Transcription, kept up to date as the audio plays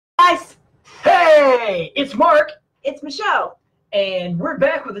Hey, it's Mark. It's Michelle. And we're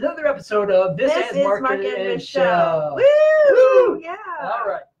back with another episode of This is Mark and Michelle. Woo! Yeah. All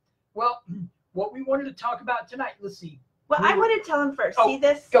right. Well, what we wanted to talk about tonight, let's see. Well, I want to tell him first. Oh, See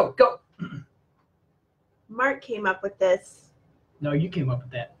this? Go. Mark came up with this. No, you came up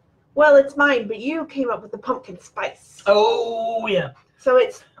with that. Well, it's mine, but you came up with the pumpkin spice. Oh, yeah. So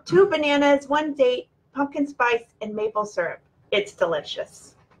it's 2 bananas, 1 date, pumpkin spice, and maple syrup. It's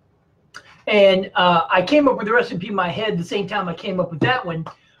delicious. And I came up with the recipe in my head the same time I came up with that one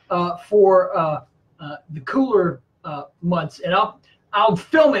for the cooler months. And I'll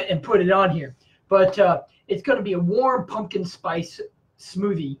film it and put it on here. But it's going to be a warm pumpkin spice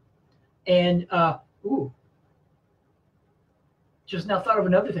smoothie. And, just now thought of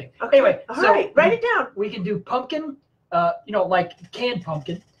another thing. Okay. Anyway, all right, write it down. We can do pumpkin, like canned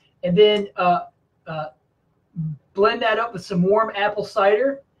pumpkin, and then blend that up with some warm apple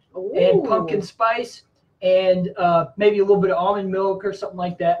cider. Ooh. And pumpkin spice, and maybe a little bit of almond milk or something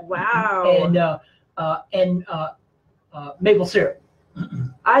like that. Wow. And maple syrup.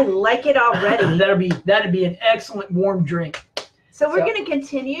 I like it already. that'd be an excellent warm drink. So we're going to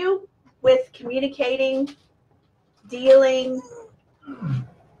continue with communicating, dealing.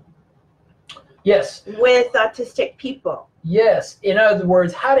 Yes. With autistic people. Yes. In other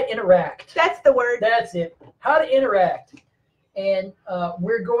words, how to interact. That's the word. That's it. How to interact. And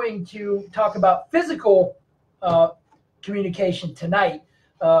we're going to talk about physical communication tonight.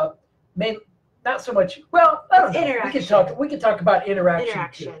 Not so much. Well, I don't know. Interaction. We can talk about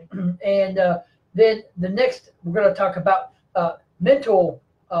interaction. Too. And then the next, we're going to talk about mental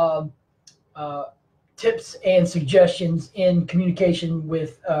tips and suggestions in communication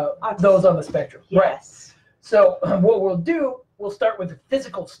with those on the spectrum. Yes. Right. So what we'll do, we'll start with the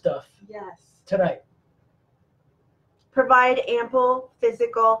physical stuff. Yes. Tonight. Provide ample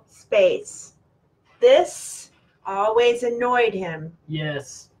physical space. This always annoyed him.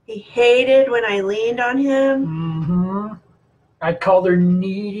 Yes. He hated when I leaned on him. Mm-hmm. I called her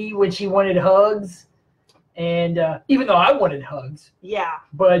needy when she wanted hugs. And even though I wanted hugs. Yeah.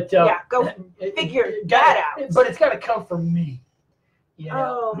 But go figure that out. But it's got to come from me. You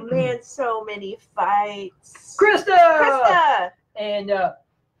know? Oh, man, so many fights. Krista! And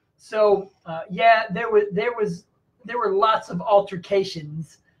so, there were lots of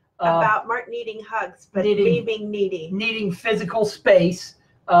altercations about Mark needing hugs, but me being needy, needing physical space,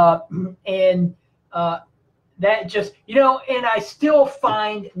 and that just and I still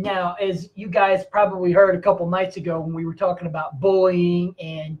find now, as you guys probably heard a couple nights ago when we were talking about bullying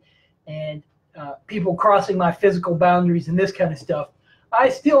and people crossing my physical boundaries and this kind of stuff, I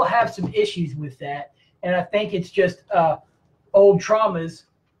still have some issues with that, and I think it's just old traumas,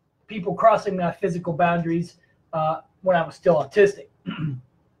 people crossing my physical boundaries. When I was still autistic.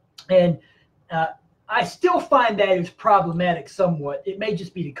 And I still find that is problematic somewhat. It may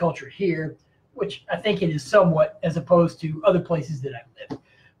just be the culture here, which I think it is somewhat, as opposed to other places that I've lived.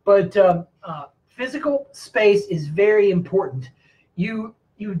 But physical space is very important. You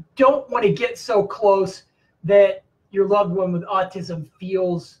don't want to get so close that your loved one with autism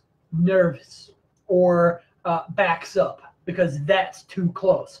feels nervous or backs up, because that's too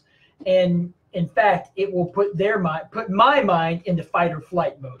close. And in fact, it will put my mind into fight or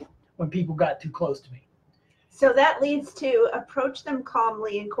flight mode when people got too close to me. So that leads to approach them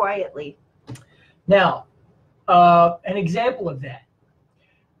calmly and quietly. Now, an example of that.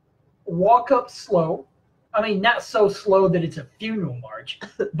 Walk up slow. I mean, not so slow that it's a funeral march,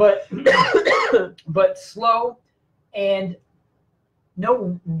 but but slow, and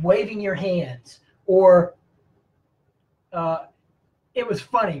no waving your hands. Or it was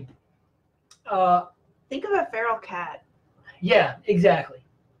funny. Think of a feral cat. Yeah, exactly.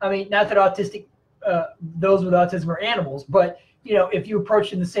 I mean, not that those with autism are animals, but if you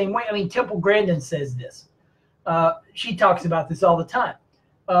approach them the same way. I mean, Temple Grandin says this. She talks about this all the time.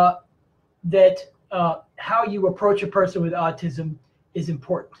 That how you approach a person with autism is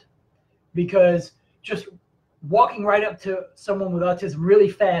important, because just walking right up to someone with autism really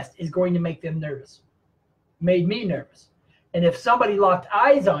fast is going to make them nervous. Made me nervous, and if somebody locked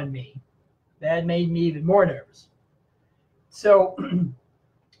eyes on me, that made me even more nervous. So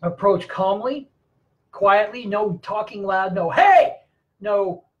approach calmly, quietly, no talking loud, no hey,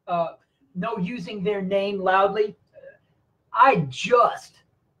 no using their name loudly. I just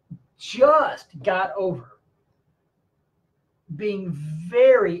got over being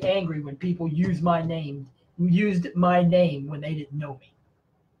very angry when people used my name when they didn't know me.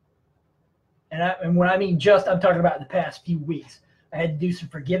 And when I mean just, I'm talking about in the past few weeks. I had to do some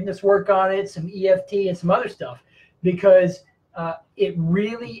forgiveness work on it, some EFT, and some other stuff, because it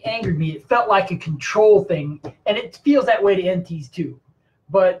really angered me. It felt like a control thing, and it feels that way to NTs too.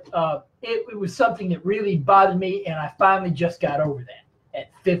 But it was something that really bothered me, and I finally just got over that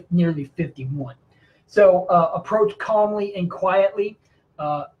at nearly 51. So approach calmly and quietly.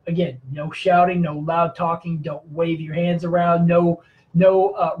 Again, no shouting, no loud talking. Don't wave your hands around. No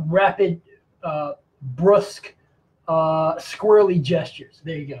rapid, brusque, squirrely gestures.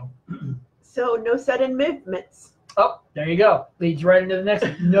 There you go. So no sudden movements. Oh, there you go. Leads right into the next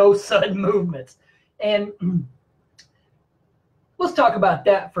one. No sudden movements. And let's talk about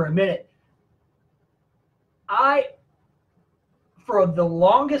that for a minute. For the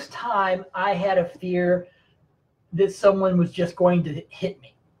longest time, I had a fear that someone was just going to hit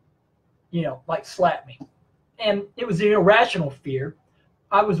me, like slap me. And it was an irrational fear.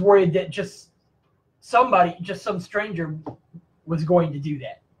 I was worried that just some stranger was going to do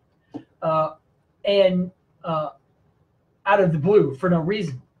that. And out of the blue for no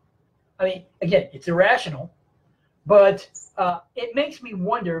reason. I mean, again, it's irrational, but it makes me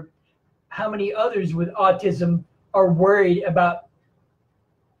wonder how many others with autism are worried about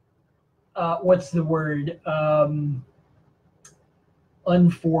what's the word?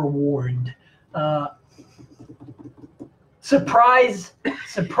 Unforewarned.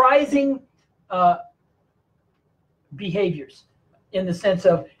 Surprising behaviors, in the sense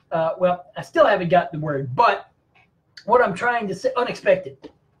of, well, I still haven't got the word, but what I'm trying to say, unexpected.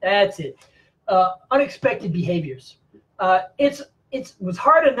 That's it. Unexpected behaviors. It was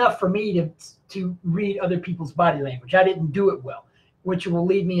hard enough for me to read other people's body language. I didn't do it well, which will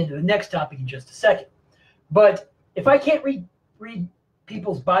lead me into the next topic in just a second. But if I can't read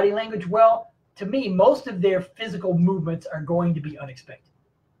people's body language well, to me, most of their physical movements are going to be unexpected.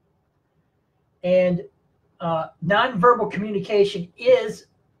 And nonverbal communication is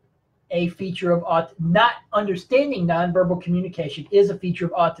a feature of autism. Not understanding nonverbal communication is a feature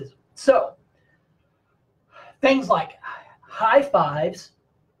of autism. So things like high fives,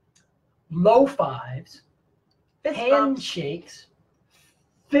 low fives, handshakes,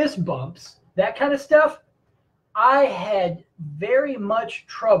 fist bumps, that kind of stuff, I had very much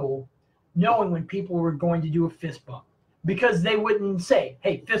trouble knowing when people were going to do a fist bump, because they wouldn't say,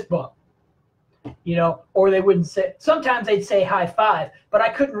 hey, fist bump, or they wouldn't say, sometimes they'd say high five, but I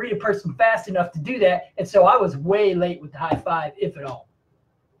couldn't read a person fast enough to do that. And so I was way late with the high five, if at all.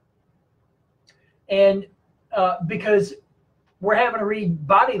 And because we're having to read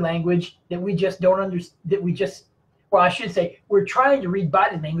body language that we just don't understand, well, I should say, we're trying to read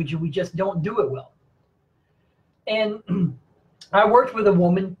body language and we just don't do it well. And I worked with a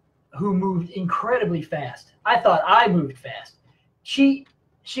woman who moved incredibly fast. I thought I moved fast. She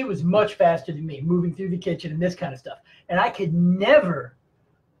was much faster than me, moving through the kitchen and this kind of stuff. And I could never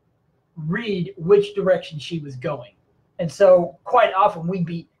read which direction she was going. And so quite often we'd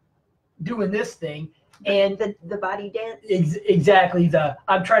be doing this thing, and the body dance. Exactly, the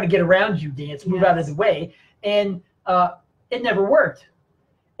I'm trying to get around you dance, move out of the way. And it never worked.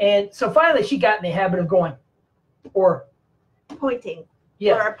 And so finally she got in the habit of going, or pointing.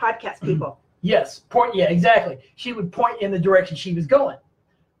 Yeah. For our podcast people. Yes, point. Yeah, exactly. She would point in the direction she was going.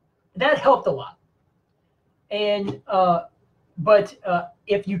 That helped a lot. And but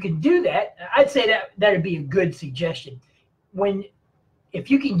if you can do that, I'd say that'd be a good suggestion.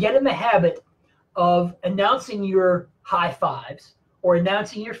 If you can get in the habit of announcing your high fives or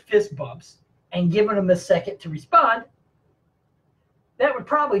announcing your fist bumps and giving them a second to respond, that would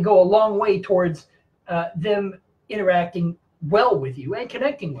probably go a long way towards them interacting well with you and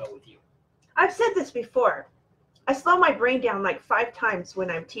connecting well with you. I've said this before. I slow my brain down like 5 times when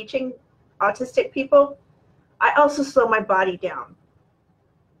I'm teaching autistic people. I also slow my body down.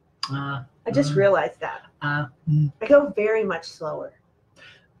 I just realized that. I go very much slower.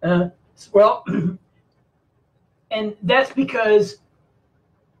 Well, and that's because,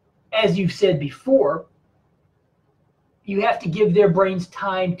 as you've said before, you have to give their brains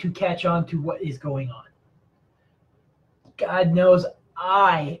time to catch on to what is going on. God knows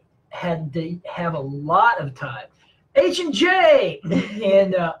I had to have a lot of time. H&J!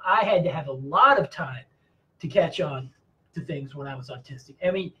 And I had to have a lot of time to catch on to things when I was autistic. I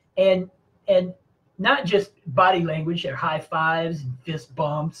mean, and not just body language or high fives and fist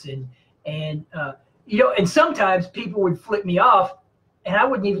bumps and and sometimes people would flip me off and I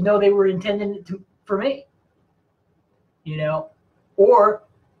wouldn't even know they were intending it for me. Or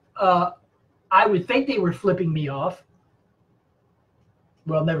I would think they were flipping me off.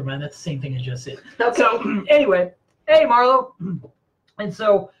 Well, never mind. That's the same thing as just said. Okay. So anyway, hey, Marlo. And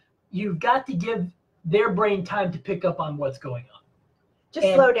so you've got to give their brain time to pick up on what's going on.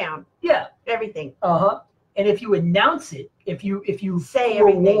 Just slow down. Yeah. Everything. Uh-huh. And if you announce it, if you say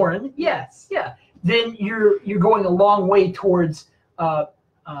everything, forewarn, yes, yeah, then you're going a long way towards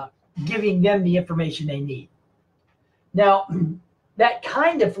giving them the information they need. Now, that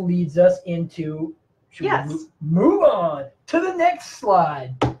kind of leads us into, move on to the next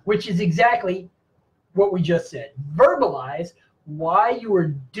slide, which is exactly what we just said. Verbalize why you are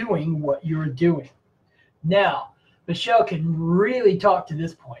doing what you're doing. Now, Michelle can really talk to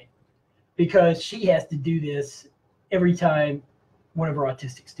this point because she has to do this every time one of our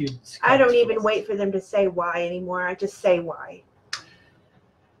autistic students comes. I don't even wait for them to say why anymore. I just say why.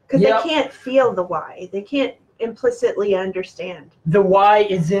 Because they can't feel the why. They can't implicitly understand. The why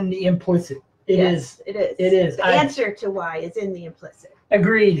is in the implicit. It is. It is. It is. The answer to why is in the implicit.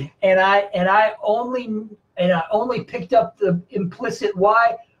 Agreed. And I only picked up the implicit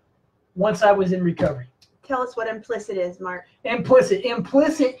why once I was in recovery. Tell us what implicit is, Mark. Implicit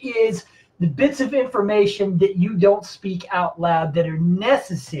is the bits of information that you don't speak out loud that are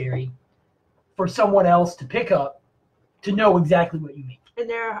necessary for someone else to pick up to know exactly what you mean. And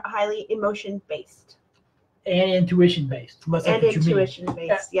they're highly emotion-based. And intuition-based. And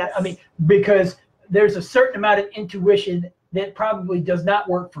intuition-based, yes. I mean, because there's a certain amount of intuition that probably does not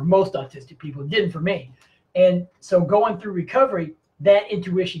work for most autistic people. It didn't for me. And so going through recovery, that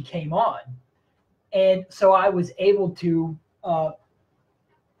intuition came on. And so I was able to, it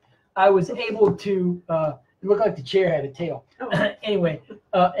looked like the chair had a tail. Oh. Anyway,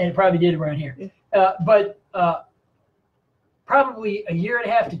 and it probably did around here. But probably a year and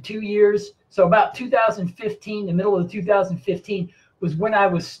a half to 2 years, so about 2015, the middle of 2015, was when I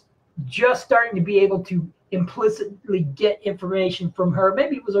was just starting to be able to implicitly get information from her.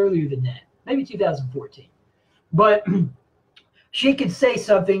 Maybe it was earlier than that, maybe 2014. But she could say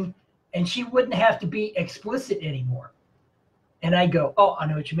something and she wouldn't have to be explicit anymore. And I go, oh, I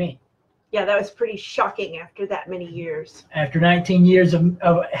know what you mean. Yeah, that was pretty shocking after that many years. After 19 years of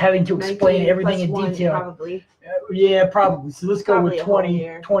having to explain everything in detail. Probably. Yeah, probably. So let's go with 20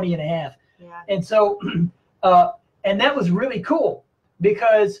 and a half. Yeah. And so, and that was really cool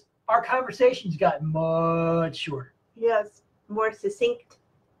because our conversations got much shorter. Yes, more succinct.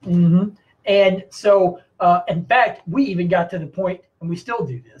 Mm-hmm. And so, in fact, we even got to the point, and we still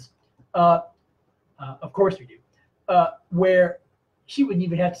do this, of course we do, where she wouldn't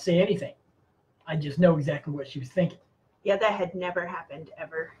even have to say anything. I just know exactly what she was thinking. Yeah, that had never happened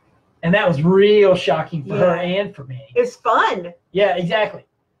ever. And that was real shocking for her and for me. It was fun. Yeah, exactly.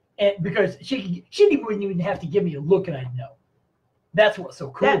 And because she wouldn't even have to give me a look and I'd know. That's what's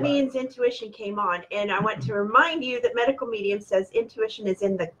so cool. That means intuition came on. And I want to remind you that medical medium says intuition is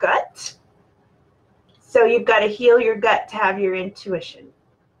in the gut. So you've got to heal your gut to have your intuition.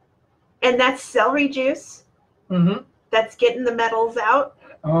 And that's celery juice. Mm-hmm. That's getting the metals out.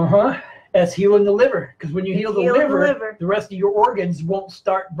 Uh-huh. That's healing the liver. Because when you heal the liver, the rest of your organs won't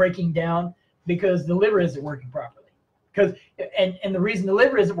start breaking down because the liver isn't working properly. And the reason the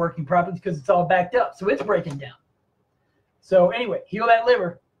liver isn't working properly is because it's all backed up. So it's breaking down. So anyway, heal that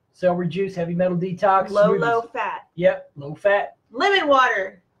liver. Celery juice, heavy metal detox. Low fat. Yep, low fat. Lemon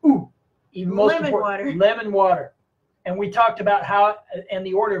water. Ooh, even most lemon water. Lemon water. And we talked about how, and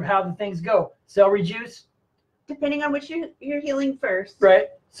the order of how the things go. Celery juice. Depending on which you're healing first. Right.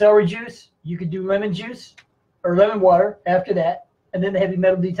 Celery juice. You could do lemon juice or lemon water after that. And then the heavy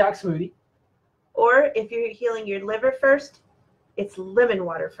metal detox smoothie. Or if you're healing your liver first, it's lemon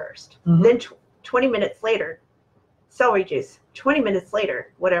water first. Mm-hmm. Then 20 minutes later, celery juice. 20 minutes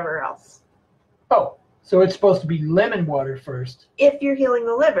later, whatever else. Oh, so it's supposed to be lemon water first. If you're healing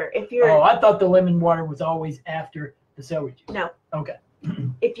the liver. Oh, I thought the lemon water was always after the celery juice. No. Okay.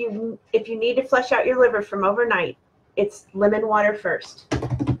 If you need to flush out your liver from overnight, it's lemon water first.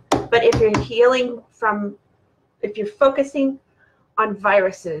 But if you're focusing on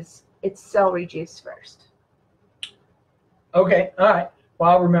viruses, it's celery juice first. Okay. All right.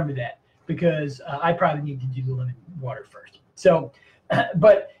 Well, I'll remember that because I probably need to do the lemon water first. So,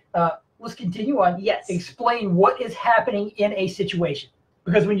 but let's continue on. Yes. Explain what is happening in a situation.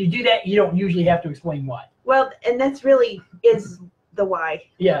 Because when you do that, you don't usually have to explain why. Well, and that's really is the why.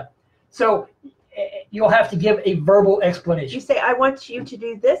 Yeah. So you'll have to give a verbal explanation. You say, I want you to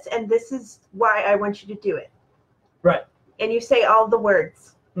do this, and this is why I want you to do it. Right. And you say all the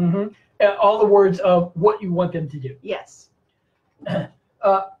words. Mm-hmm. All the words of what you want them to do. Yes.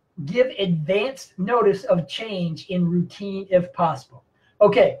 Give advanced notice of change in routine if possible.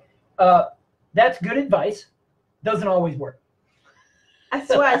 Okay. That's good advice. Doesn't always work. That's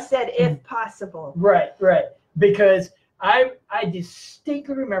why I said if possible. Right. Because I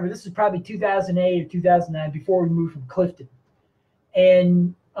distinctly remember, this is probably 2008 or 2009, before we moved from Clifton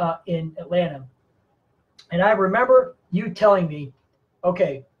and in Atlanta. And I remember you telling me,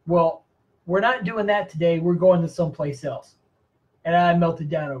 okay, well, we're not doing that today. We're going to someplace else. And I melted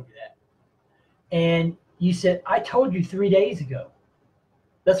down over that. And you said, I told you 3 days ago.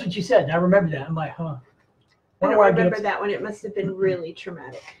 That's what you said. And I remember that. I'm like, huh. I don't remember that one. It must have been really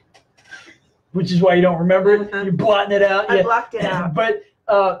traumatic. Which is why you don't remember it. You're blotting it out. I blocked it out.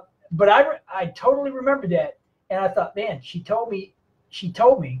 But I totally remember that. And I thought, man, she told me,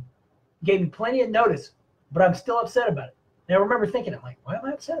 gave me plenty of notice, but I'm still upset about it. And I remember thinking, I'm like, why am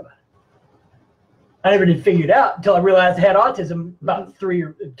I upset about it? I never did figure it out until I realized I had autism about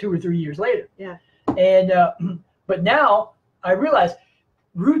 2 or 3 years later. Yeah. And but now I realize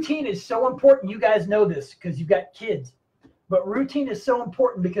routine is so important. You guys know this because you've got kids. But routine is so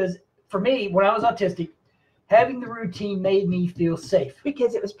important because for me, when I was autistic, having the routine made me feel safe.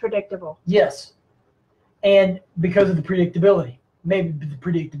 Because it was predictable. Yes. And because of the predictability. Maybe the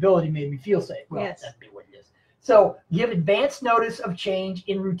predictability made me feel safe. Well, yes. That'd be what it is. So give advance notice of change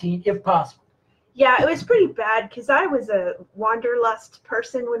in routine if possible. Yeah, it was pretty bad because I was a wanderlust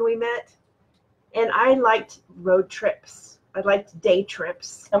person when we met. And I liked road trips. I liked day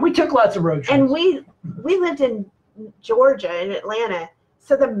trips. And we took lots of road trips. And we lived in Georgia, in Atlanta.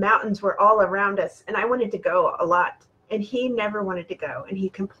 So the mountains were all around us. And I wanted to go a lot. And he never wanted to go. And he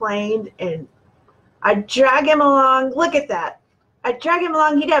complained. And I'd drag him along. Look at that. I'd drag him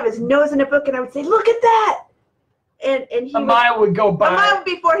along. He'd have his nose in a book. And I would say, look at that. And he mile would go by. A mile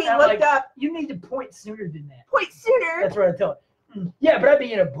before he looked up. You need to point sooner than that. Point sooner. That's what I tell him. Yeah, but I'd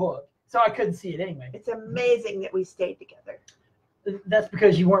be in a book. So I couldn't see it anyway. It's amazing that we stayed together. That's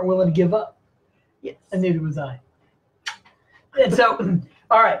because you weren't willing to give up. Yes. And neither was I. And so,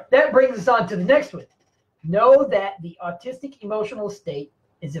 all right, that brings us on to the next one. Know that the autistic emotional state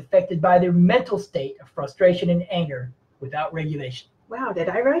is affected by their mental state of frustration and anger without regulation. Wow, did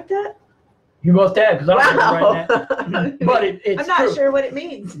I write that? You must have, because I don't write that. But it's I'm not true. sure what it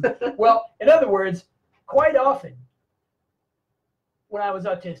means. Well, in other words, quite often, when I was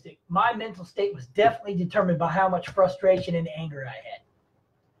autistic, my mental state was definitely determined by how much frustration and anger I had.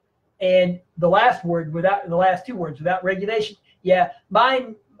 And the last two words, without regulation, yeah,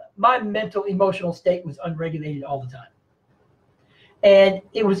 my mental emotional state was unregulated all the time. And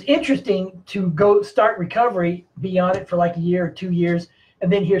it was interesting to go start recovery, be on it for like a year or 2 years,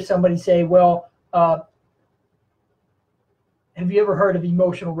 and then hear somebody say, well, have you ever heard of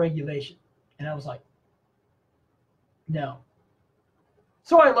emotional regulation? And I was like, no.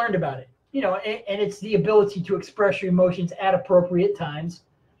 So I learned about it, and it's the ability to express your emotions at appropriate times,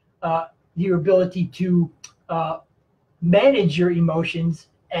 your ability to manage your emotions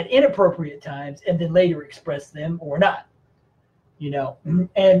at inappropriate times, and then later express them or not,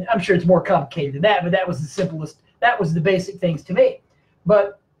 And I'm sure it's more complicated than that, but that was the basic things to me.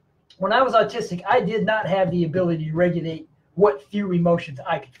 But when I was autistic, I did not have the ability to regulate what few emotions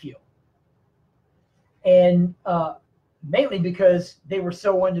I could feel. And mainly because they were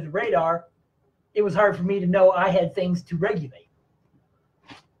so under the radar, it was hard for me to know I had things to regulate,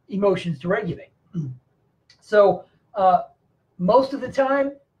 emotions to regulate. So most of the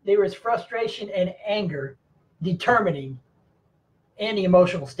time, there is frustration and anger determining any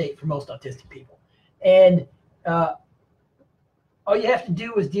emotional state for most autistic people. And all you have to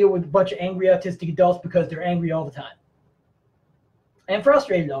do is deal with a bunch of angry autistic adults because they're angry all the time and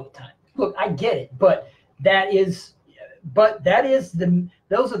frustrated all the time. Look, I get it, but those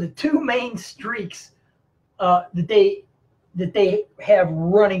are the two main streaks that they have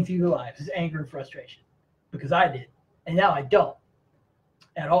running through their lives is anger and frustration, because I did, and now I don't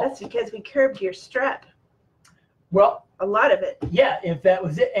at all. That's because we curbed your strep. Well, a lot of it. Yeah, if that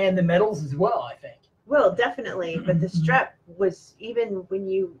was it, and the metals as well, I think. Well, definitely, but the strep was even when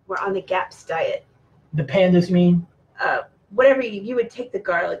you were on the GAPS diet. The pandas mean? Whatever you would take the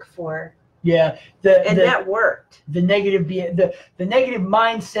garlic for. Yeah, that worked. The negative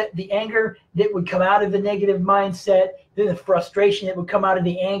mindset, the anger that would come out of the negative mindset, then the frustration that would come out of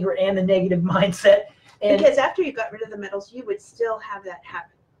the anger and the negative mindset. And because after you got rid of the metals, you would still have that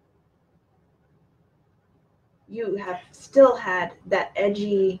happen. You have still had that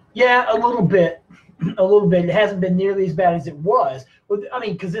edgy. Yeah, a little bit. It hasn't been nearly as bad as it was. I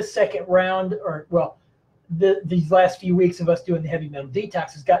mean, because this second round, these last few weeks of us doing the heavy metal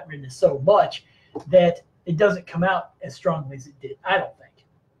detox has gotten rid of so much that it doesn't come out as strongly as it did, I don't think.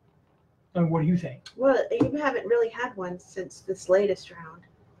 I mean, what do you think? Well, you haven't really had one since this latest round.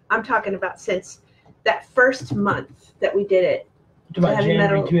 I'm talking about since that first month that we did it. About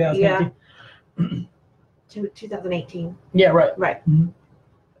January 2018? Yeah. 2018. Yeah, right. Right. Mm-hmm.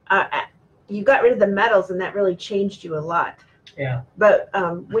 You got rid of the metals, and that really changed you a lot. Yeah. But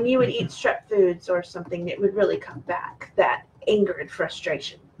when you would eat strep foods or something, it would really come back, that anger and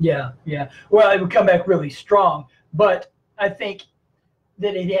frustration. Yeah, yeah. Well, it would come back really strong, but I think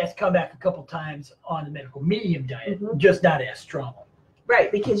that it has come back a couple times on the medical medium diet, just not as strong.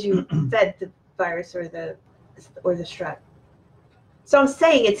 Right, because you fed the virus or the strep. So I'm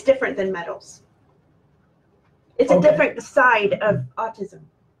saying it's different than metals. It's a different side of autism.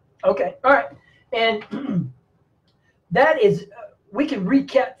 Okay, all right. And that is, we can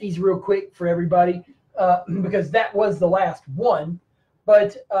recap these real quick for everybody because that was the last one.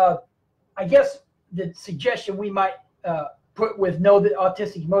 But I guess the suggestion we might put with know that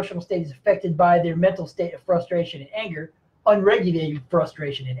autistic emotional state is affected by their mental state of frustration and anger, unregulated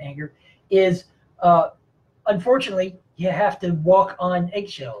frustration and anger, is unfortunately you have to walk on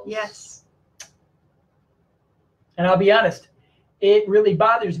eggshells. Yes. And I'll be honest, it really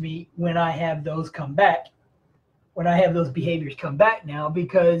bothers me when I have those come back, when I have those behaviors come back now,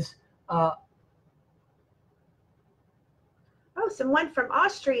 because someone from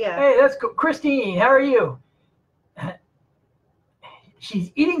Austria. Hey, that's cool. Christine, how are you?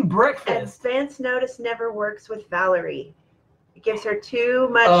 She's eating breakfast. Advance notice never works with Valerie. It gives her too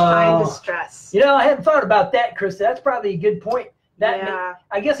much time to stress. You know, I hadn't thought about that, Krista. That's probably a good point. Yeah.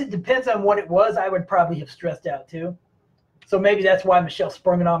 I guess it depends on what it was. I would probably have stressed out too. So maybe that's why Michelle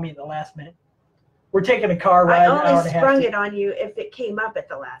sprung it on me at the last minute. We're taking a car ride. I only sprung it on you if it came up at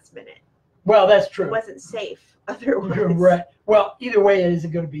the last minute. Well, that's true. It wasn't safe otherwise. Right. Well, either way, it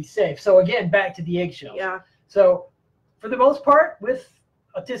isn't going to be safe. So again, back to the eggshells. Yeah. So for the most part, with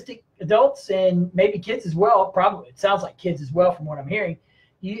autistic adults and maybe kids as well, probably it sounds like kids as well from what I'm hearing,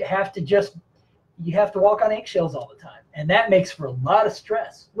 you have to walk on eggshells all the time, and that makes for a lot of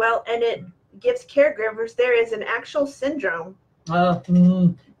stress. Well, and it gives caregivers, there is an actual syndrome.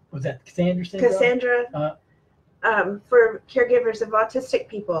 Was that Cassandra syndrome? Cassandra, for caregivers of autistic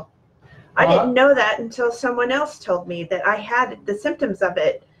people. I didn't know that until someone else told me that I had the symptoms of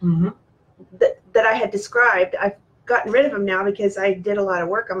it that I had described. I've gotten rid of them now because I did a lot of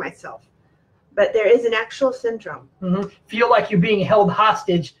work on myself. But there is an actual syndrome. Feel like you're being held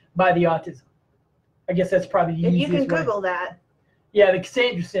hostage by the autism. I guess that's probably the easiest way. You can Google that. Yeah, the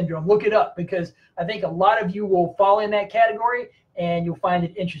Cassandra syndrome. Look it up because I think a lot of you will fall in that category and you'll find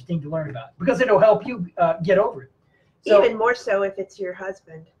it interesting to learn about because it'll help you get over it. So, even more so if it's your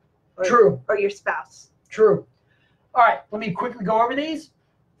husband. Or your spouse. True. All right, let me quickly go over these.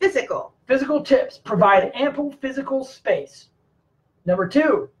 Physical tips. Provide ample physical space. Number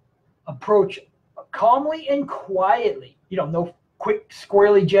 2, approach calmly and quietly. No quick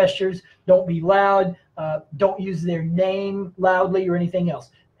squirrely gestures. Don't be loud. Don't use their name loudly or anything else.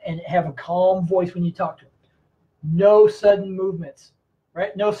 And have a calm voice when you talk to them. No sudden movements,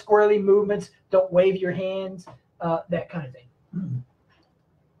 right? No squirrely movements. Don't wave your hands, that kind of thing.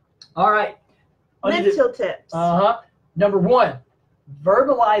 All right. Mental tips. Number 1,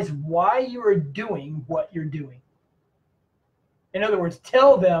 verbalize why you are doing what you're doing. In other words,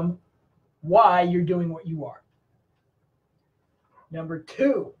 tell them why you're doing what you are. Number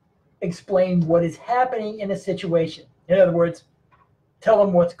 2, explain what is happening in a situation. In other words, tell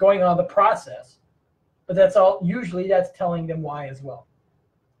them what's going on in the process. But that's all. Usually that's telling them why as well.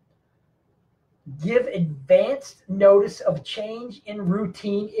 Give advanced notice of change in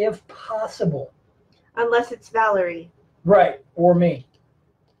routine if possible. Unless it's Valerie. Right, or me.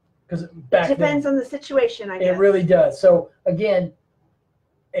 Because it depends on the situation, I guess. It really does. So again,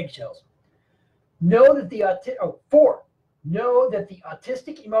 eggshells. Know that the 4. Know that the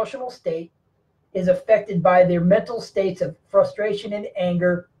autistic emotional state is affected by their mental states of frustration and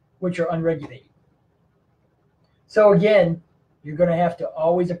anger, which are unregulated. So again, you're going to have to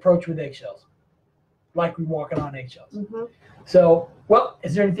always approach with eggshells, like we're walking on eggshells. So, well,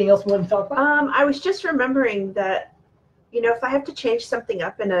 is there anything else we want to talk about? I was just remembering that, if I have to change something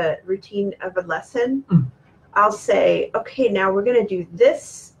up in a routine of a lesson, I'll say, okay, now we're going to do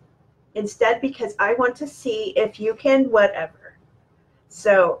this instead because I want to see if you can whatever.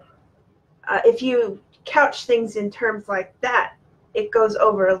 So if you couch things in terms like that, it goes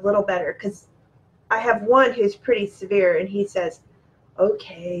over a little better because I have one who's pretty severe and he says,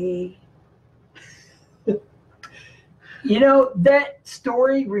 okay. That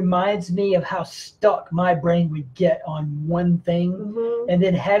story reminds me of how stuck my brain would get on one thing and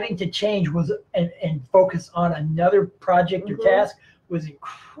then having to change and focus on another project or task was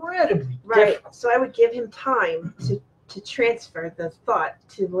incredibly difficult. So I would give him time to transfer the thought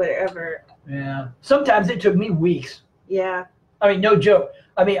to whatever. Yeah. Sometimes it took me weeks. Yeah. I mean, no joke.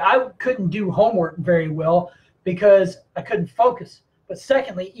 I mean, I couldn't do homework very well because I couldn't focus. But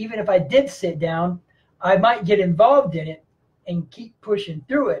secondly, even if I did sit down, I might get involved in it, and keep pushing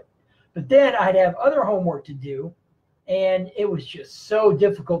through it. But then I'd have other homework to do, and it was just so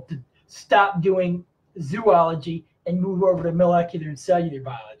difficult to stop doing zoology and move over to molecular and cellular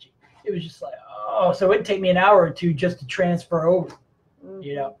biology. It was just like, oh, so it'd take me an hour or two just to transfer over.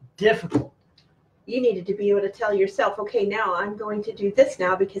 You know, difficult. You needed to be able to tell yourself, okay, now I'm going to do this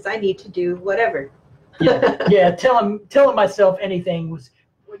now because I need to do whatever. Yeah, telling myself anything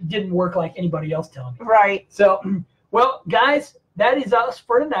didn't work like anybody else telling me. Right. So, well, guys, that is us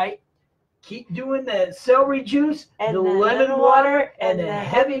for tonight. Keep doing the celery juice, and the lemon water, and the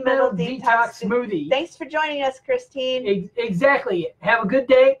heavy metal detox smoothie. Thanks for joining us, Christine. Exactly. Have a good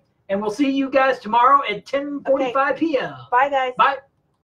day, and we'll see you guys tomorrow at 10:45 p.m. Bye, guys. Bye.